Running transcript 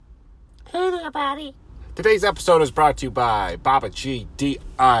Sugar Daddy. Today's episode is brought to you by Baba G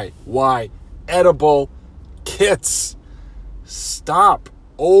DIY Edible Kits. Stop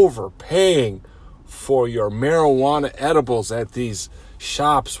overpaying for your marijuana edibles at these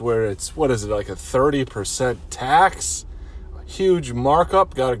shops where it's, like a 30% tax? A huge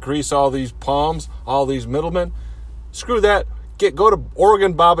markup. Got to grease all these palms, all these middlemen. Screw that. Go to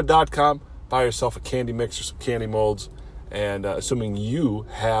OregonBaba.com. Buy yourself a candy mix or some candy molds. And assuming you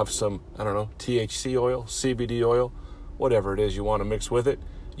have some, THC oil, CBD oil, whatever it is you want to mix with it,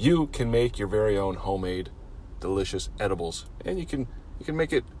 you can make your very own homemade, delicious edibles. And you can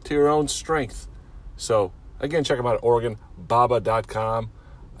make it to your own strength. So, again, check them out at OregonBaba.com.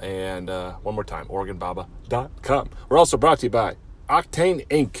 And one more time, OregonBaba.com. We're also brought to you by Octane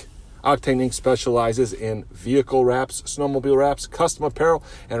Inc. Octane Inc. specializes in vehicle wraps, snowmobile wraps, custom apparel,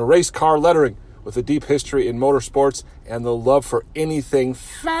 and race car lettering. With a deep history in motorsports and the love for anything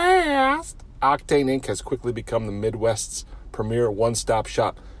fast, Octane Inc. has quickly become the Midwest's premier one-stop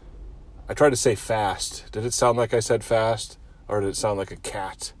shop. I tried to say fast. Did it sound like I said fast? Or did it sound like a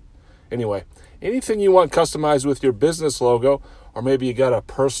cat? Anyway, anything you want customized with your business logo, or maybe you got a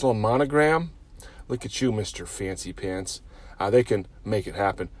personal monogram, look at you, Mr. Fancy Pants. They can make it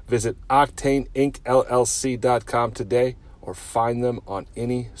happen. Visit OctaneIncLLC.com today, or find them on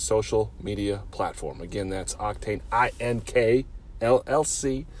any social media platform. Again, that's Octane,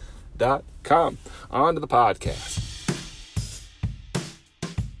 INKLLC.com. On to the podcast.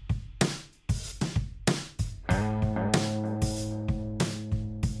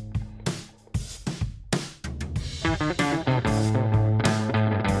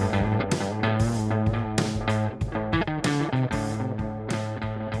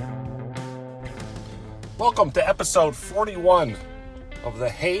 Welcome to episode 41 of the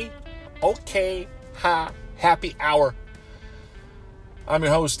Hey, Okay, Ha, Happy Hour. I'm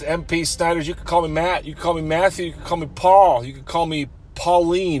your host, MP Snyders. You can call me Matt. You can call me Matthew. You can call me Paul. You can call me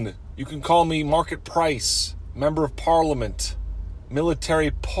Pauline. You can call me Market Price, Member of Parliament,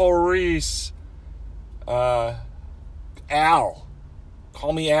 Military Police, Al.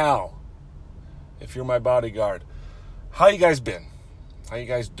 Call me Al if you're my bodyguard. How you guys been? How you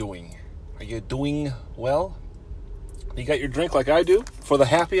guys doing? Are you doing well? You got your drink like I do for the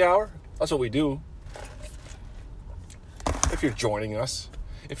happy hour? That's what we do. If you're joining us,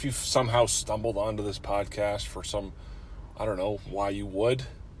 if you've somehow stumbled onto this podcast for some, I don't know why you would.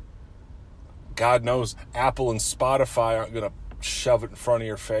 God knows Apple and Spotify aren't going to shove it in front of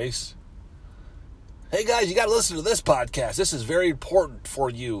your face. Hey guys, you got to listen to this podcast. This is very important for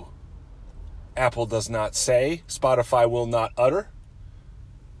you. Apple does not say, Spotify will not utter.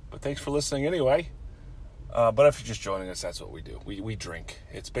 But thanks for listening anyway. But if you're just joining us, that's what we do. We drink.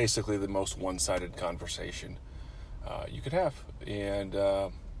 It's basically the most one-sided conversation you could have. And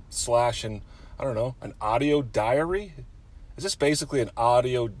an audio diary. Is this basically an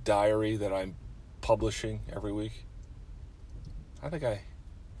audio diary that I'm publishing every week? I think I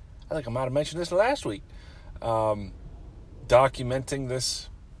might have mentioned this last week. Documenting this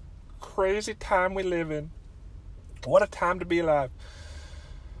crazy time we live in. What a time to be alive.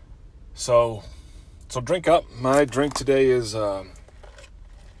 So drink up. My drink today is an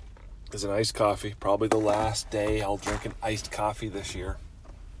iced coffee. Probably the last day I'll drink an iced coffee this year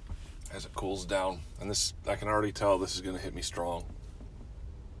as it cools down. And this, I can already tell this is going to hit me strong.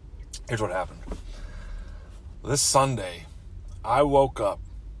 Here's what happened. This Sunday, I woke up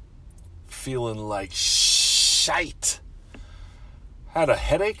feeling like shite. Had a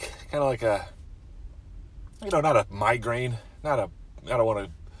headache, kind of like not a migraine, I don't want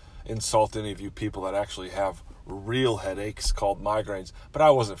to insult any of you people that actually have real headaches called migraines, but I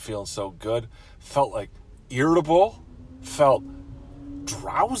wasn't feeling so good. Felt like irritable, felt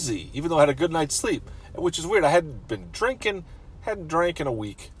drowsy, even though I had a good night's sleep, which is weird. I hadn't drank in a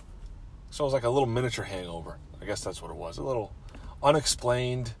week, so it was like a little miniature hangover. I guess that's what it was, a little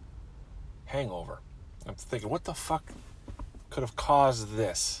unexplained hangover. I'm thinking, what the fuck could have caused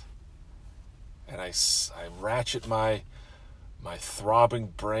this? And I ratchet my throbbing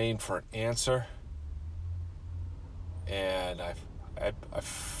brain for an answer, and I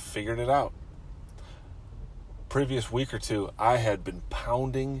figured it out. Previous week or two, I had been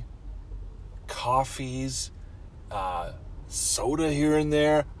pounding coffees, soda here and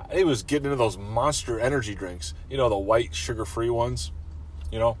there. I was getting into those Monster energy drinks, the white sugar-free ones,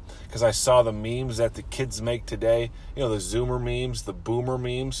 because I saw the memes that the kids make today, the Zoomer memes, the Boomer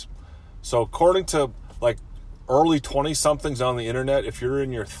memes. So according to early 20-somethings on the internet, if you're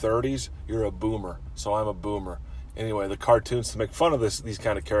in your 30s, you're a boomer. So I'm a boomer. Anyway, the cartoons, to make fun of these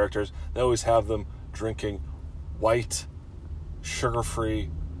kind of characters, they always have them drinking white, sugar-free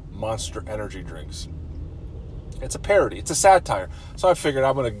Monster energy drinks. It's a parody. It's a satire. So I figured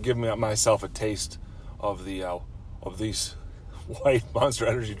I'm going to give myself a taste of these white Monster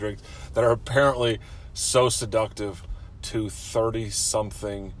energy drinks that are apparently so seductive to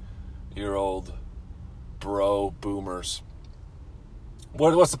 30-something-year-old bro boomers.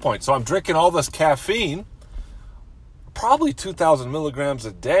 What's the point? So I'm drinking all this caffeine, probably 2,000 milligrams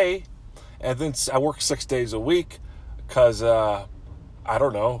a day, and then I work 6 days a week because I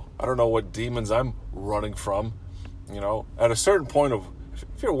don't know what demons I'm running from. At a certain point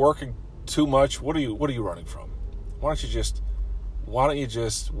if you're working too much, what are you running from? Why don't you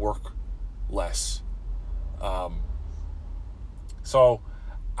just work less? So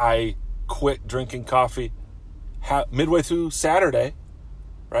I quit drinking coffee midway through Saturday,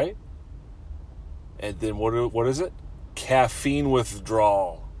 right? And then what is it? Caffeine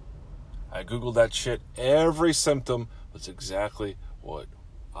withdrawal. I Googled that shit. Every symptom was exactly what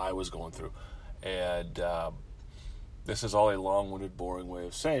I was going through. And this is all a long-winded, boring way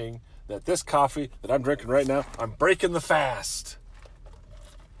of saying that this coffee that I'm drinking right now, I'm breaking the fast.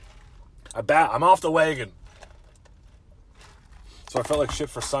 I'm off the wagon. So I felt like shit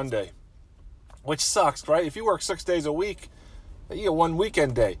for Sunday, which sucks, right? If you work 6 days a week, you get one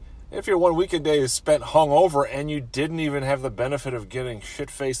weekend day. If your one weekend day is spent hungover and you didn't even have the benefit of getting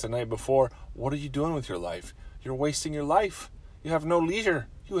shit-faced the night before, what are you doing with your life? You're wasting your life. You have no leisure.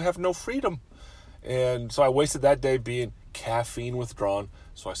 You have no freedom. And so I wasted that day being caffeine withdrawn.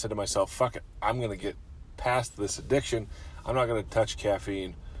 So I said to myself, fuck it, I'm going to get past this addiction. I'm not going to touch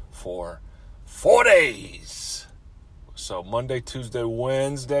caffeine for 4 days. So Monday, Tuesday,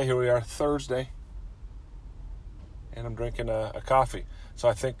 Wednesday, here we are, Thursday. And I'm drinking a coffee. So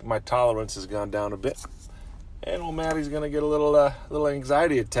I think my tolerance has gone down a bit. And old Maddie's going to get a little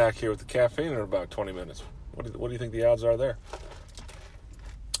anxiety attack here with the caffeine in about 20 minutes. What do you think the odds are there?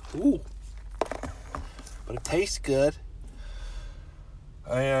 Ooh. But it tastes good.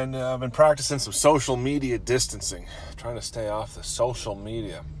 And I've been practicing some social media distancing. Trying to stay off the social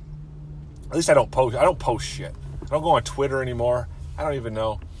media. At least I don't post shit. I don't go on Twitter anymore. I don't even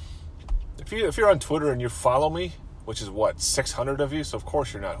know. If you're on Twitter and you follow me, which is 600 of you, so of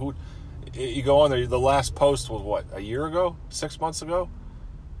course you're not. You go on there, the last post was a year ago? 6 months ago?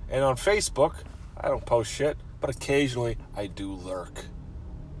 And on Facebook, I don't post shit, but occasionally I do lurk.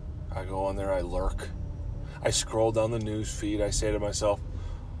 I go on there, I lurk. I scroll down the news feed, I say to myself,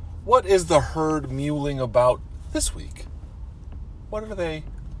 what is the herd mewling about this week? What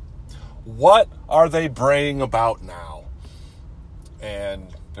are they braying about now? And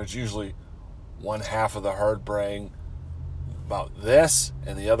there's usually one half of the herd braying about this,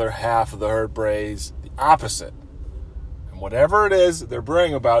 and the other half of the herd brays the opposite. And whatever it is they're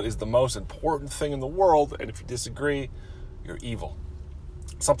braying about is the most important thing in the world, and if you disagree, you're evil.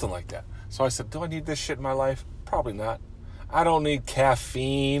 Something like that. So I said, do I need this shit in my life? Probably not. I don't need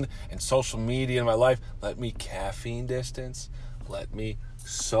caffeine and social media in my life. Let me caffeine distance. Let me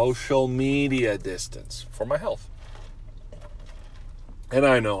social media distance for my health. And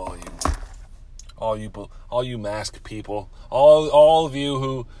I know all you masked people, all of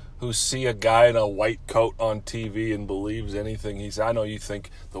you who see a guy in a white coat on TV and believes anything he says. I know you think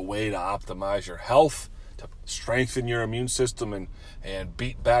the way to optimize your health, to strengthen your immune system and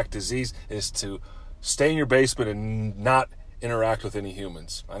beat back disease is to stay in your basement and not interact with any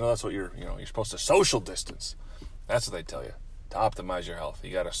humans. I know that's what you're supposed to social distance. That's what they tell you. To optimize your health,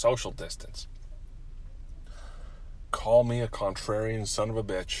 you got to social distance. Call me a contrarian son of a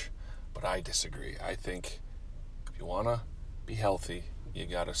bitch, but I disagree. I think if you want to be healthy, you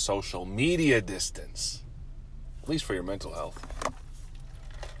got to social media distance, at least for your mental health.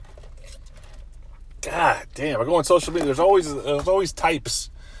 God damn, I go on social media. There's always types.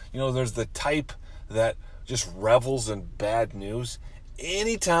 There's the type that just revels in bad news.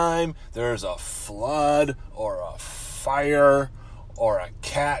 Anytime there's a flood or a fire or a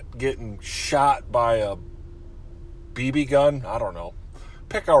cat getting shot by a BB gun, I don't know.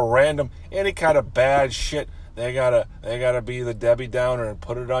 Pick any kind of bad shit. They gotta be the Debbie Downer and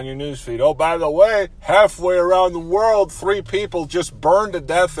put it on your newsfeed. Oh, by the way, halfway around the world, 3 people just burned to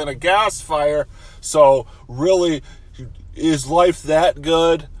death in a gas fire. So really, is life that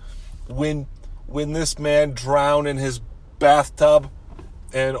good? When this man drowned in his bathtub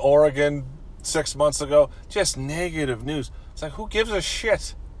in Oregon 6 months ago, just negative news. It's like, who gives a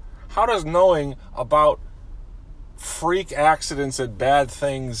shit? How does knowing about freak accidents and bad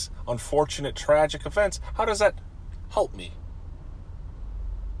things, unfortunate, tragic events, how does that help me?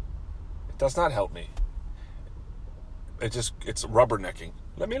 It does not help me. It's rubbernecking.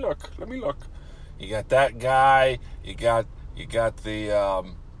 Let me look. You got that guy. You got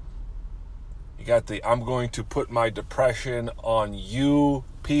the You got the I'm going to put my depression on you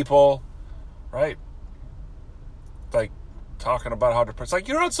people, right? Like talking about how depressed. Like,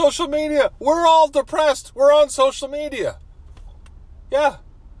 you're on social media. We're all depressed. We're on social media. Yeah.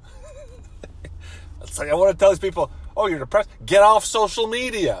 It's like I want to tell these people, oh, you're depressed? Get off social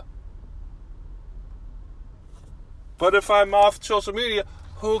media. But if I'm off social media,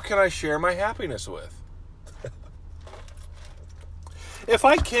 who can I share my happiness with? If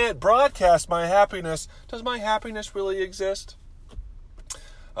I can't broadcast my happiness, does my happiness really exist?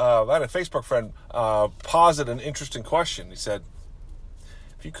 I had a Facebook friend posit an interesting question. He said,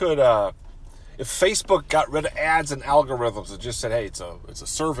 if you could, if Facebook got rid of ads and algorithms and just said, hey, it's a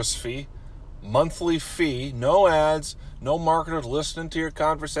service fee, monthly fee, no ads, no marketers listening to your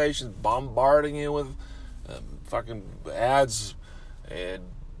conversations, bombarding you with fucking ads and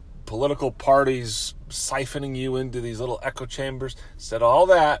political parties siphoning you into these little echo chambers. Instead of all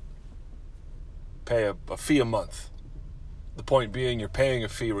that, pay a fee a month. The point being, you're paying a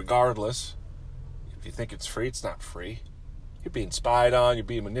fee regardless. If you think it's free, it's not free. You're being spied on, you're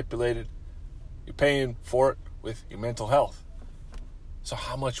being manipulated. You're paying for it with your mental health. So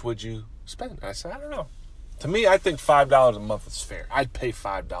how much would you spend? I said, I don't know. To me, I think $5 a month is fair. I'd pay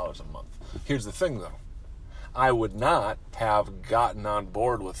 $5 a month. Here's the thing, though. I would not have gotten on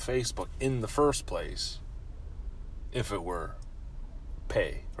board with Facebook in the first place if it were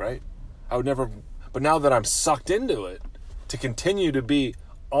pay, right? I would never, but now that I'm sucked into it, to continue to be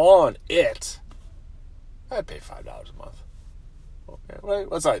on it, I'd pay $5 a month. Okay, right?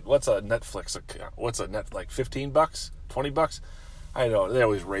 What's a Netflix account? What's a net, like $15, $20? I know, they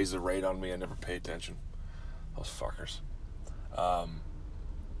always raise the rate on me. I never pay attention. Those fuckers.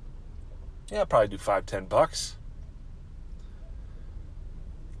 Yeah, I'd probably do $5, $10.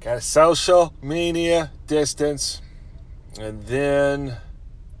 Got a social media distance. And then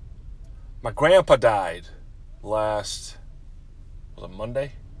my grandpa died last, was it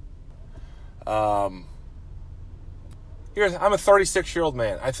Monday? I'm a 36-year-old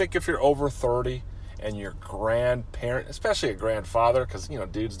man. I think if you're over 30 and your grandparent, especially a grandfather, because,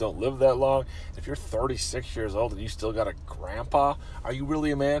 dudes don't live that long. If you're 36 years old and you still got a grandpa, are you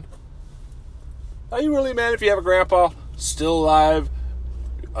really a man? Are you really a man if you have a grandpa still alive,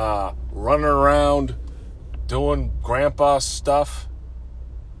 running around, doing grandpa stuff?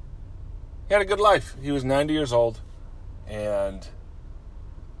 He had a good life. He was 90 years old and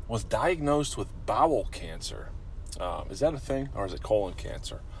was diagnosed with bowel cancer. Is that a thing? Or is it colon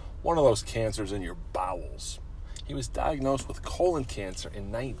cancer? One of those cancers in your bowels. He was diagnosed with colon cancer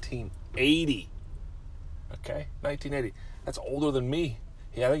in 1980. Okay? 1980. That's older than me.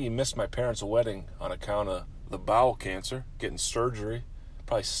 I think he missed my parents' wedding on account of the bowel cancer, getting surgery.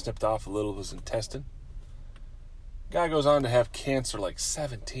 Probably snipped off a little of his intestine. Guy goes on to have cancer like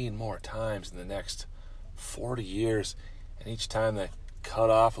 17 more times in the next 40 years. And each time they cut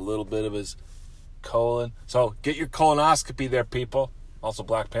off a little bit of his colon. So get your colonoscopy there, people. Also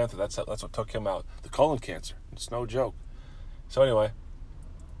Black Panther, that's what took him out. The colon cancer. It's no joke. So anyway,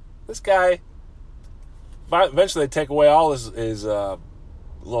 this guy, eventually they take away all his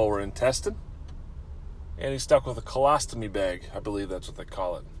lower intestine, and he's stuck with a colostomy bag. I believe that's what they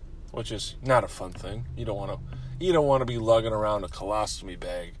call it, which is not a fun thing. You don't want to be lugging around a colostomy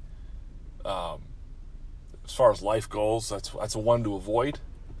bag. As far as life goes, that's a one to avoid.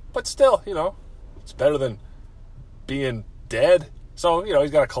 But still, it's better than being dead. So,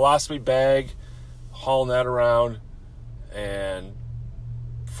 he's got a colostomy bag, hauling that around, and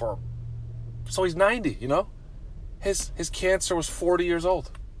so he's 90, His cancer was 40 years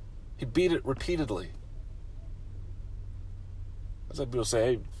old. He beat it repeatedly. That's like people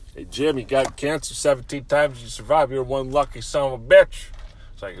say, hey, Jim, you got cancer 17 times, you survived. You're one lucky son of a bitch.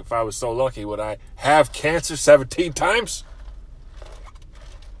 It's like, if I was so lucky, would I have cancer 17 times?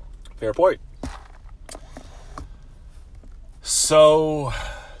 Fair point. So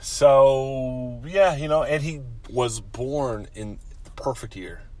yeah, and he was born in the perfect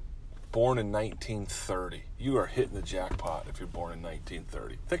year. Born in 1930. You are hitting the jackpot if you're born in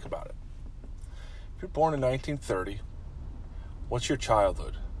 1930. Think about it. If you're born in 1930, what's your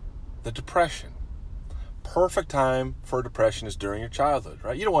childhood? The Depression. Perfect time for depression is during your childhood,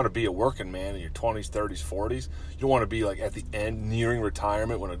 right? You don't want to be a working man in your 20s, 30s, 40s. You don't want to be like at the end, nearing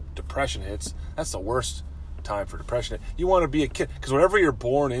retirement when a depression hits. That's the worst time for depression. You want to be a kid, because whatever you're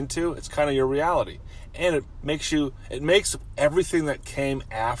born into, it's kind of your reality. And it makes everything that came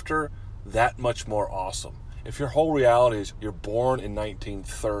after that much more awesome. If your whole reality is you're born in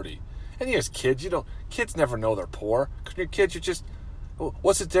 1930, and as kids, kids never know they're poor. Because you're kids,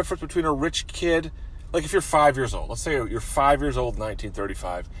 what's the difference between a rich kid Like if you're 5 years old, let's say you're 5 years old in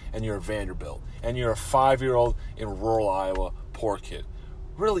 1935 and you're a Vanderbilt and you're a 5-year-old in rural Iowa, poor kid.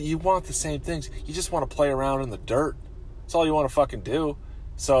 Really, you want the same things. You just want to play around in the dirt. That's all you want to fucking do.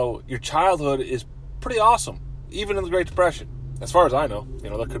 So your childhood is pretty awesome, even in the Great Depression. As far as I know,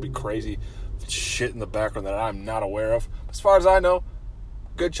 there could be crazy shit in the background that I'm not aware of. As far as I know,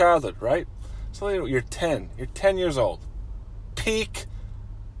 good childhood, right? So you're 10. You're 10 years old. Peak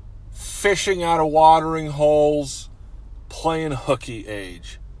fishing out of watering holes, playing hooky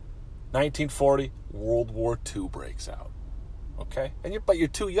age. 1940, World War II breaks out. Okay? But you're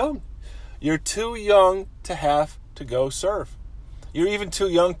too young. You're too young to have to go serve. You're even too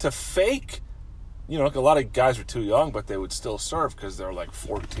young to fake. A lot of guys were too young, but they would still serve because they're like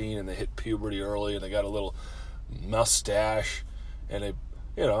 14 and they hit puberty early and they got a little mustache and they,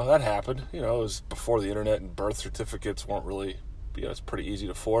 that happened. It was before the internet and birth certificates weren't really, it's pretty easy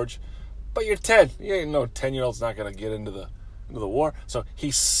to forge. But you're 10. You ain't no 10-year-old's not going to get into the war. So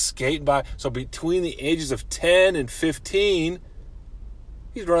he's skating by. So between the ages of 10 and 15,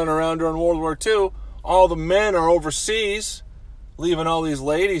 he's running around during World War II. All the men are overseas, leaving all these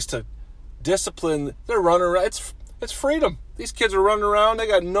ladies to discipline. They're running around. It's freedom. These kids are running around. They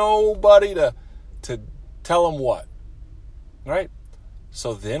got nobody to tell them what. Right?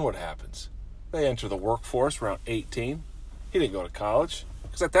 So then what happens? They enter the workforce around 18. He didn't go to college.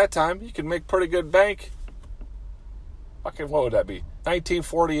 Because at that time, you could make pretty good bank. Fucking, what would that be?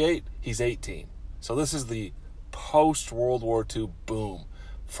 1948, he's 18. So this is the post-World War II boom.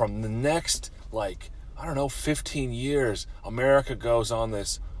 From the next, 15 years, America goes on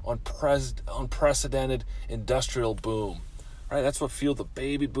this unprecedented industrial boom. Right? That's what fueled the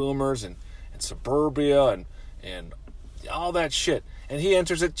baby boomers and suburbia and all that shit. And he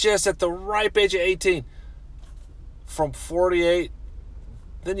enters it just at the ripe age of 18. From 48,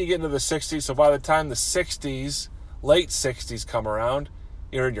 then you get into the 60s. So by the time the 60s, late 60s come around,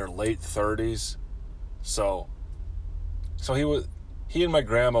 you're in your late 30s. So he and my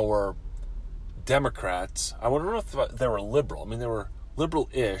grandma were Democrats. I don't know if they were liberal. I mean, they were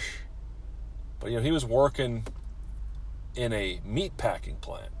liberal-ish. But, he was working in a meat packing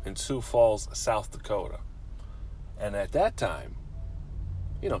plant in Sioux Falls, South Dakota. And at that time,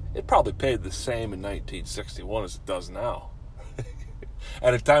 it probably paid the same in 1961 as it does now.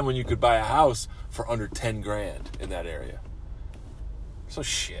 At a time when you could buy a house for under 10 grand in that area. So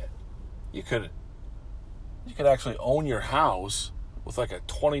shit. You could actually own your house with like a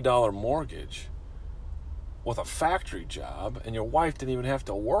 $20 mortgage with a factory job, and your wife didn't even have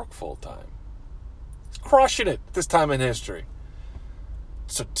to work full time. It's crushing it this time in history.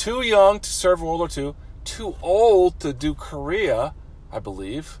 So too young to serve in World War II, too old to do Korea, I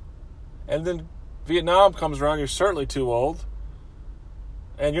believe. And then Vietnam comes around, you're certainly too old.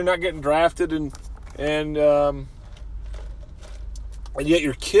 And you're not getting drafted, and yet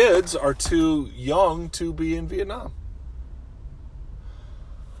your kids are too young to be in Vietnam.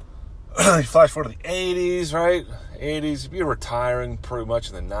 You flash forward to the 80s, right? 80s, you're retiring pretty much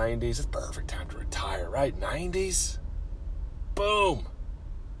in the 90s. It's the perfect time to retire, right? 90s? Boom.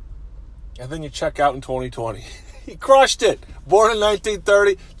 And then you check out in 2020. He crushed it. Born in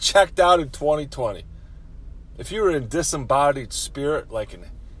 1930, checked out in 2020. If you were in disembodied spirit, like in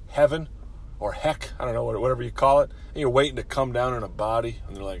heaven or heck, I don't know, whatever you call it, and you're waiting to come down in a body,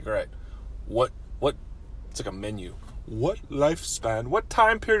 and they're like, all right, what, it's like a menu. What lifespan, what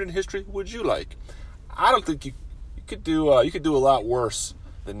time period in history would you like? I don't think you could do a lot worse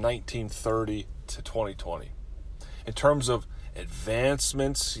than 1930 to 2020. In terms of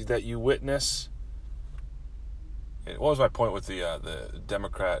advancements that you witness, what was my point with the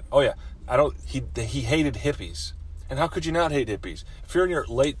Democrat? Oh yeah, he hated hippies. And how could you not hate hippies? If you're in your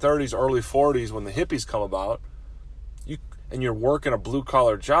late 30s, early 40s when the hippies come about, and you're working a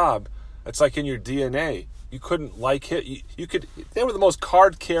blue-collar job, it's like in your DNA. You couldn't like hit. They were the most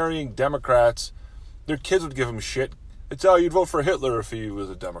card-carrying Democrats. Their kids would give them shit. It's you'd vote for Hitler if he was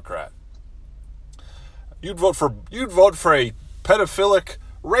a Democrat. You'd vote for a pedophilic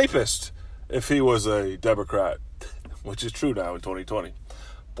rapist if he was a Democrat, which is true now in 2020.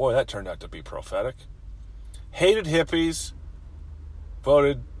 Boy, that turned out to be prophetic. Hated hippies,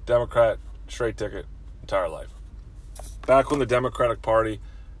 voted Democrat, straight ticket, entire life. Back when the Democratic Party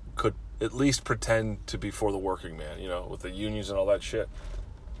could at least pretend to be for the working man, with the unions and all that shit.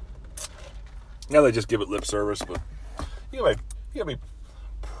 Now they just give it lip service, but you gotta be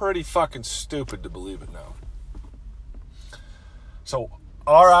pretty fucking stupid to believe it now. So,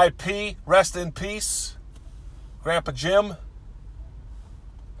 R.I.P., rest in peace, Grandpa Jim.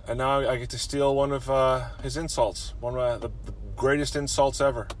 And now I get to steal one of his insults, one of the greatest insults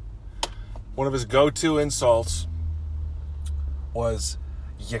ever. one of his go-to insults was,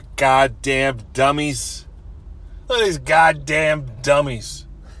 "You goddamn dummies." Look at these goddamn dummies.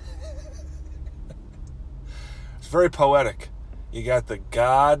 It's very poetic. You got the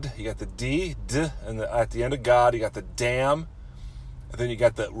God, you got the D, and at the end of God, you got the damn. And then you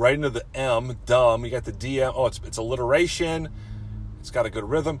got the right into the M, dumb. You got the DM. Oh, it's alliteration. It's got a good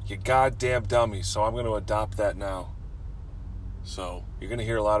rhythm. You goddamn dummies. So I'm going to adopt that now. So you're going to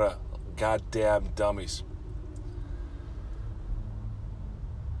hear a lot of goddamn dummies.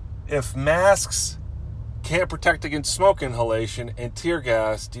 If masks can't protect against smoke inhalation and tear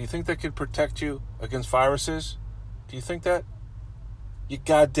gas, do you think they could protect you against viruses? Do you think that? You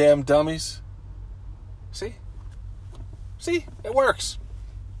goddamn dummies. See? See? It works.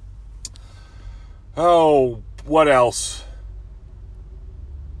 Oh, what else?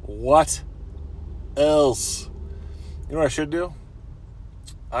 What else? You know what I should do?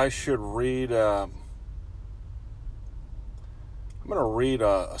 I should read... I'm going to read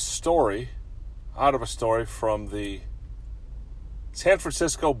a story, out of a story from the San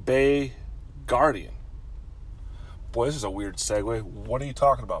Francisco Bay Guardian. Boy, this is a weird segue. What are you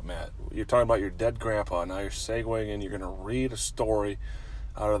talking about, Matt? You're talking about your dead grandpa. Now you're segueing and you're going to read a story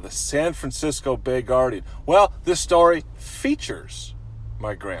out of the San Francisco Bay Guardian. Well, this story features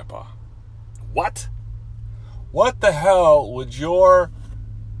my grandpa. What? What the hell would your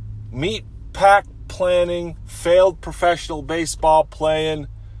meat pack planning, failed professional baseball playing,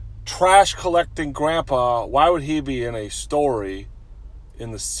 trash collecting grandpa, why would he be in a story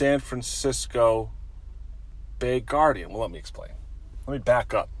in the San Francisco Bay Guardian? Well, let me explain. Let me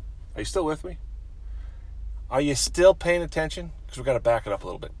back up. Are you still with me? Are you still paying attention? Because we've got to back it up a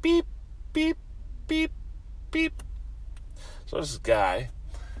little bit. Beep, beep, beep, beep. So this is a guy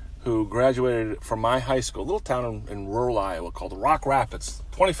who graduated from my high school, a little town in rural Iowa called Rock Rapids,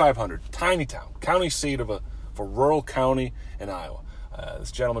 2,500, tiny town, county seat of a rural county in Iowa.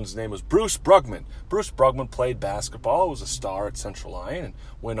 This gentleman's name was Bruce Brugman. Bruce Brugman played basketball, was a star at Central Lyon, and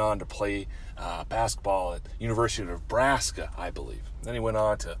went on to play basketball at University of Nebraska, I believe. Then he went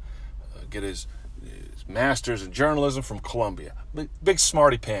on to get his master's in journalism from Columbia. Big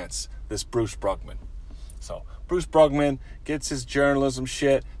smarty pants, this Bruce Brugman. So Bruce Brugman gets his journalism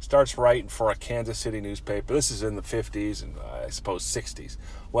shit, starts writing for a Kansas City newspaper. This is in the 50s and I suppose 60s.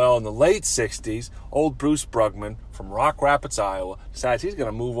 Well, in the late 60s, old Bruce Brugman from Rock Rapids, Iowa, decides he's going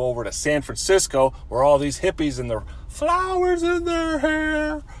to move over to San Francisco where all these hippies and their flowers in their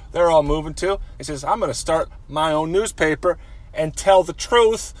hair, they're all moving to. He says, I'm going to start my own newspaper and tell the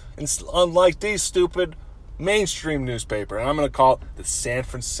truth, unlike these stupid mainstream newspaper. And I'm going to call it the San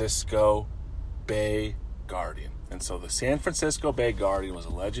Francisco Bay Guardian. And so the San Francisco Bay Guardian was a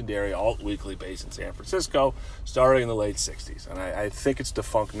legendary alt weekly based in San Francisco starting in the late 60s. And I think it's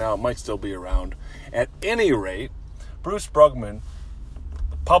defunct now. It might still be around. At any rate, Bruce Brugman,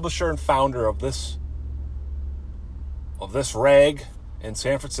 the publisher and founder of this rag in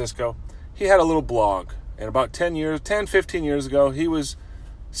San Francisco, he had a little blog. And about 15 years ago, he was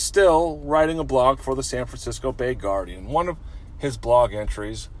still writing a blog for the San Francisco Bay Guardian. One of his blog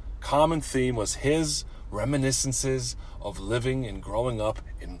entries, common theme, was his reminiscences of living and growing up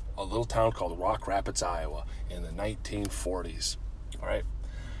in a little town called Rock Rapids, Iowa in the 1940s. All right.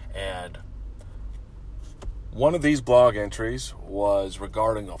 And one of these blog entries was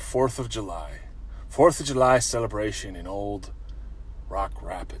regarding a 4th of July celebration in old Rock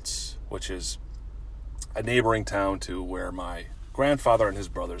Rapids, which is a neighboring town to where my grandfather and his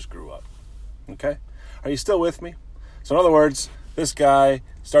brothers grew up. Okay? Are you still with me? So in other words, this guy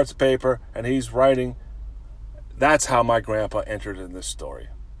starts a paper and he's writing. That's how my grandpa entered in this story.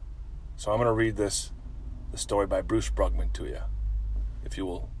 So I'm going to read the story by Bruce Brugman to you, if you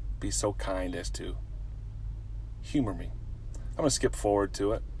will be so kind as to humor me. I'm going to skip forward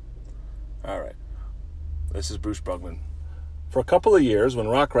to it. All right. This is Bruce Brugman. For a couple of years, when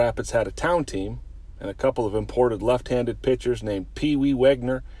Rock Rapids had a town team and a couple of imported left-handed pitchers named Pee Wee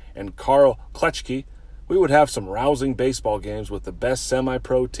Wegner and Carl Kletschke, we would have some rousing baseball games with the best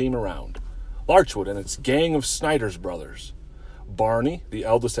semi-pro team around. Larchwood and its gang of Snyder's brothers. Barney, the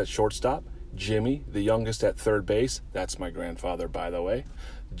eldest at shortstop. Jimmy, the youngest at third base. That's my grandfather, by the way.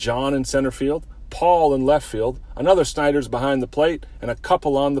 John in center field. Paul in left field. Another Snyder's behind the plate. And a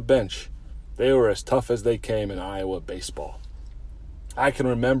couple on the bench. They were as tough as they came in Iowa baseball. I can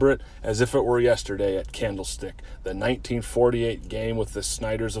remember it as if it were yesterday at Candlestick, the 1948 game with the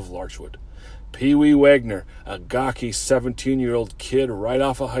Snyders of Larchwood. Pee Wee Wegner, a gawky 17-year-old kid right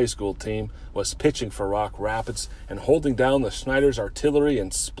off a high school team, was pitching for Rock Rapids and holding down the Snyders' artillery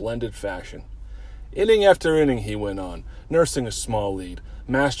in splendid fashion. Inning after inning, he went on, nursing a small lead,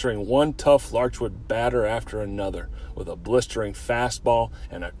 mastering one tough Larchwood batter after another with a blistering fastball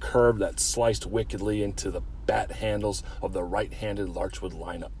and a curve that sliced wickedly into the bat handles of the right-handed Larchwood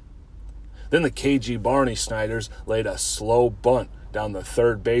lineup. Then the KG Barney Snyders laid a slow bunt down the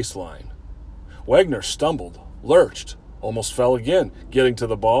third baseline. Wagner stumbled, lurched, almost fell again, getting to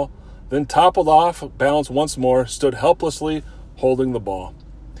the ball, then toppled off balance once more, stood helplessly holding the ball.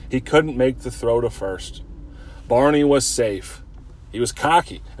 He couldn't make the throw to first. Barney was safe. He was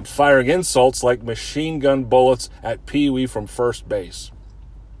cocky and firing insults like machine gun bullets at Pee-wee from first base.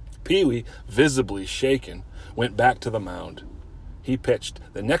 Pee-wee, visibly shaken, went back to the mound. He pitched.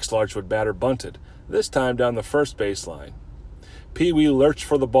 The next Larchwood batter bunted, this time down the first baseline. Pee-wee lurched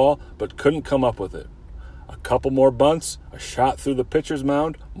for the ball, but couldn't come up with it. A couple more bunts, a shot through the pitcher's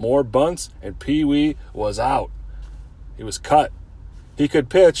mound, more bunts, and Pee-wee was out. He was cut. He could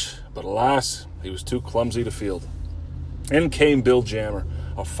pitch, but alas, he was too clumsy to field. In came Bill Jammer,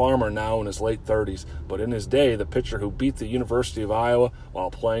 a farmer now in his late 30s, but in his day the pitcher who beat the University of Iowa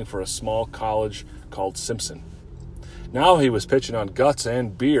while playing for a small college called Simpson. Now he was pitching on guts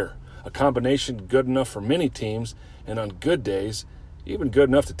and beer, a combination good enough for many teams, and on good days, even good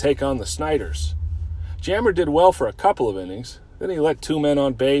enough to take on the Snyders. Jammer did well for a couple of innings, then he let two men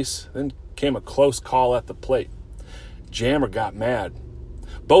on base, then came a close call at the plate. Jammer got mad.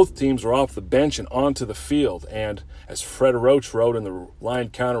 Both teams were off the bench and onto the field, and, as Fred Roach wrote in the Line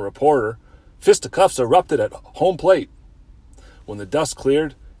Counter Reporter, fisticuffs erupted at home plate. When the dust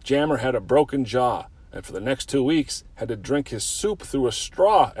cleared, Jammer had a broken jaw, and for the next 2 weeks had to drink his soup through a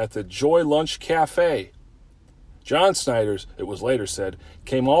straw at the Joy Lunch Cafe. John Snyders, it was later said,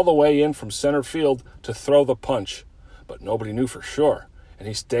 came all the way in from center field to throw the punch, but nobody knew for sure, and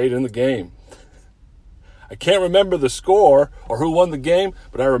he stayed in the game. I can't remember the score or who won the game,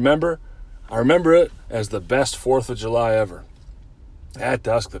 but I remember it as the best 4th of July ever. At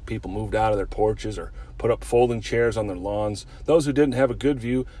dusk, the people moved out of their porches or put up folding chairs on their lawns. Those who didn't have a good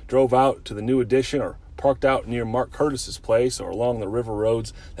view drove out to the new addition or parked out near Mark Curtis's place or along the river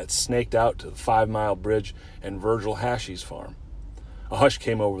roads that snaked out to the 5 Mile Bridge and Virgil Hashey's farm. A hush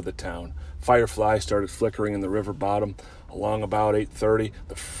came over the town. Fireflies started flickering in the river bottom. Along about 8:30,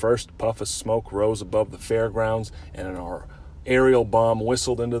 the first puff of smoke rose above the fairgrounds, and an aerial bomb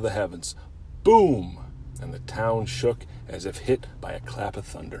whistled into the heavens. Boom! And the town shook as if hit by a clap of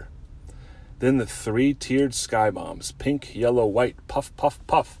thunder. Then the 3-tiered sky bombs, pink, yellow, white, puff, puff,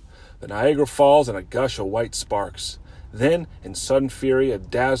 puff. The Niagara Falls and a gush of white sparks. Then, in sudden fury, a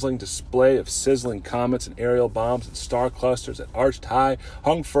dazzling display of sizzling comets and aerial bombs and star clusters that arched high,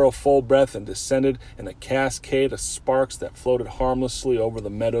 hung for a full breath, and descended in a cascade of sparks that floated harmlessly over the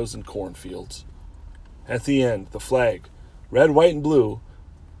meadows and cornfields. At the end, the flag, red, white, and blue,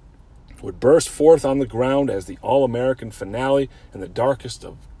 would burst forth on the ground as the all-American finale in the darkest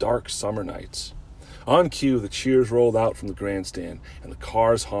of dark summer nights. On cue, the cheers rolled out from the grandstand, and the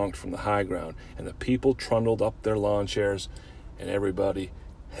cars honked from the high ground, and the people trundled up their lawn chairs, and everybody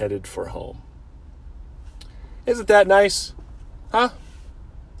headed for home. Isn't that nice? Huh?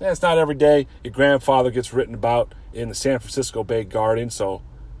 Yeah, it's not every day your grandfather gets written about in the San Francisco Bay Guardian, so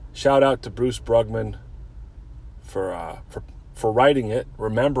shout out to Bruce Brugman for writing it,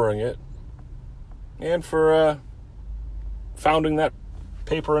 remembering it, and for founding that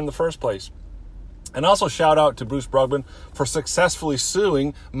paper in the first place. And also shout out to Bruce Brugman for successfully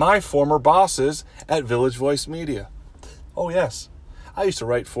suing my former bosses at Village Voice Media. Oh, yes. I used to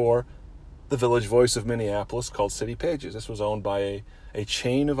write for the Village Voice of Minneapolis called City Pages. This was owned by a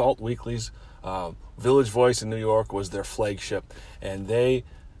chain of alt weeklies. Village Voice in New York was their flagship. And they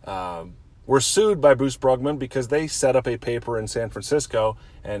were sued by Bruce Brugman because they set up a paper in San Francisco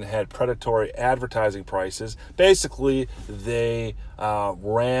and had predatory advertising prices. Basically, they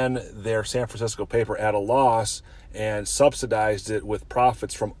ran their San Francisco paper at a loss and subsidized it with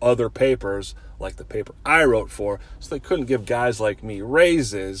profits from other papers, like the paper I wrote for, so they couldn't give guys like me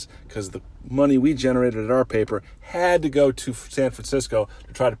raises because the money we generated at our paper had to go to San Francisco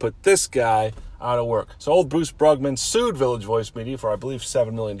to try to put this guy out of work. So old Bruce Brugman sued Village Voice Media for, I believe,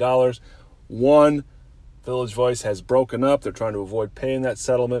 $7 million. One, Village Voice has broken up. They're trying to avoid paying that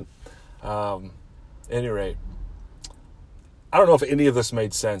settlement. At any rate, I don't know if any of this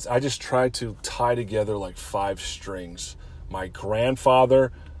made sense. I just tried to tie together like 5 strings. My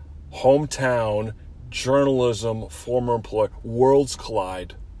grandfather, hometown, journalism, former employee, worlds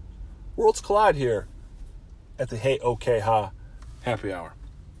collide. Worlds collide here at the Hey Okay Ha happy hour.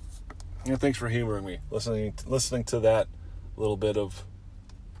 And thanks for humoring me, listening to that little bit of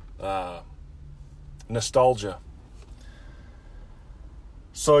nostalgia.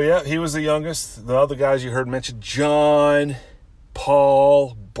 So yeah, he was the youngest. The other guys you heard mentioned, John,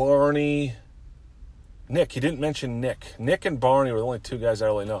 Paul, Barney, Nick. He didn't mention Nick. Nick and Barney were the only two guys I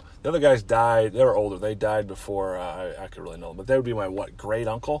really know. The other guys died. They were older. They died before I could really know them. But they would be my great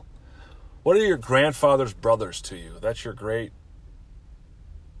uncle? What are your grandfather's brothers to you? That's your great...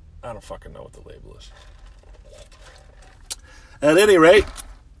 I don't fucking know what the label is. At any rate,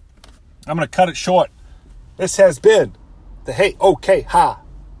 I'm going to cut it short. This has been the Hey, Okay, Ha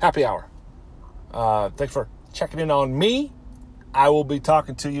Happy Hour. Thanks for checking in on me. I will be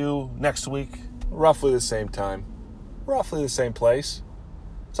talking to you next week, roughly the same time, roughly the same place.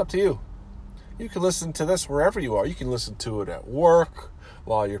 It's up to you. You can listen to this wherever you are. You can listen to it at work,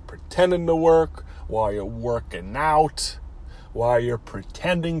 while you're pretending to work, while you're working out, while you're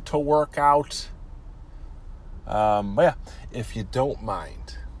pretending to work out. But yeah, if you don't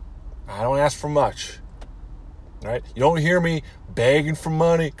mind, I don't ask for much. All right? You don't hear me begging for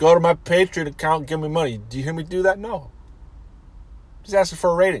money. Go to my Patreon account and give me money. Do you hear me do that? No. Just asking for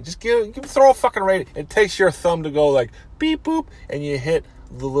a rating. Just throw a fucking rating. It takes your thumb to go like beep boop, and you hit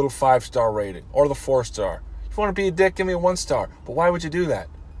the little 5-star rating or the 4-star. If you want to be a dick, give me a 1-star. But why would you do that?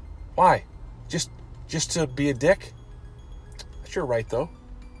 Why? Just to be a dick? That's your right though,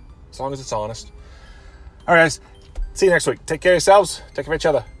 as long as it's honest. All right, guys. See you next week. Take care of yourselves. Take care of each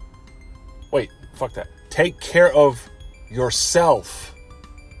other. Wait, fuck that. Take care of yourself.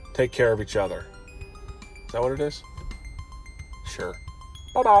 Take care of each other. Is that what it is? Sure.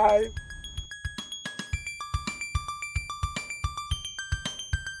 Bye-bye.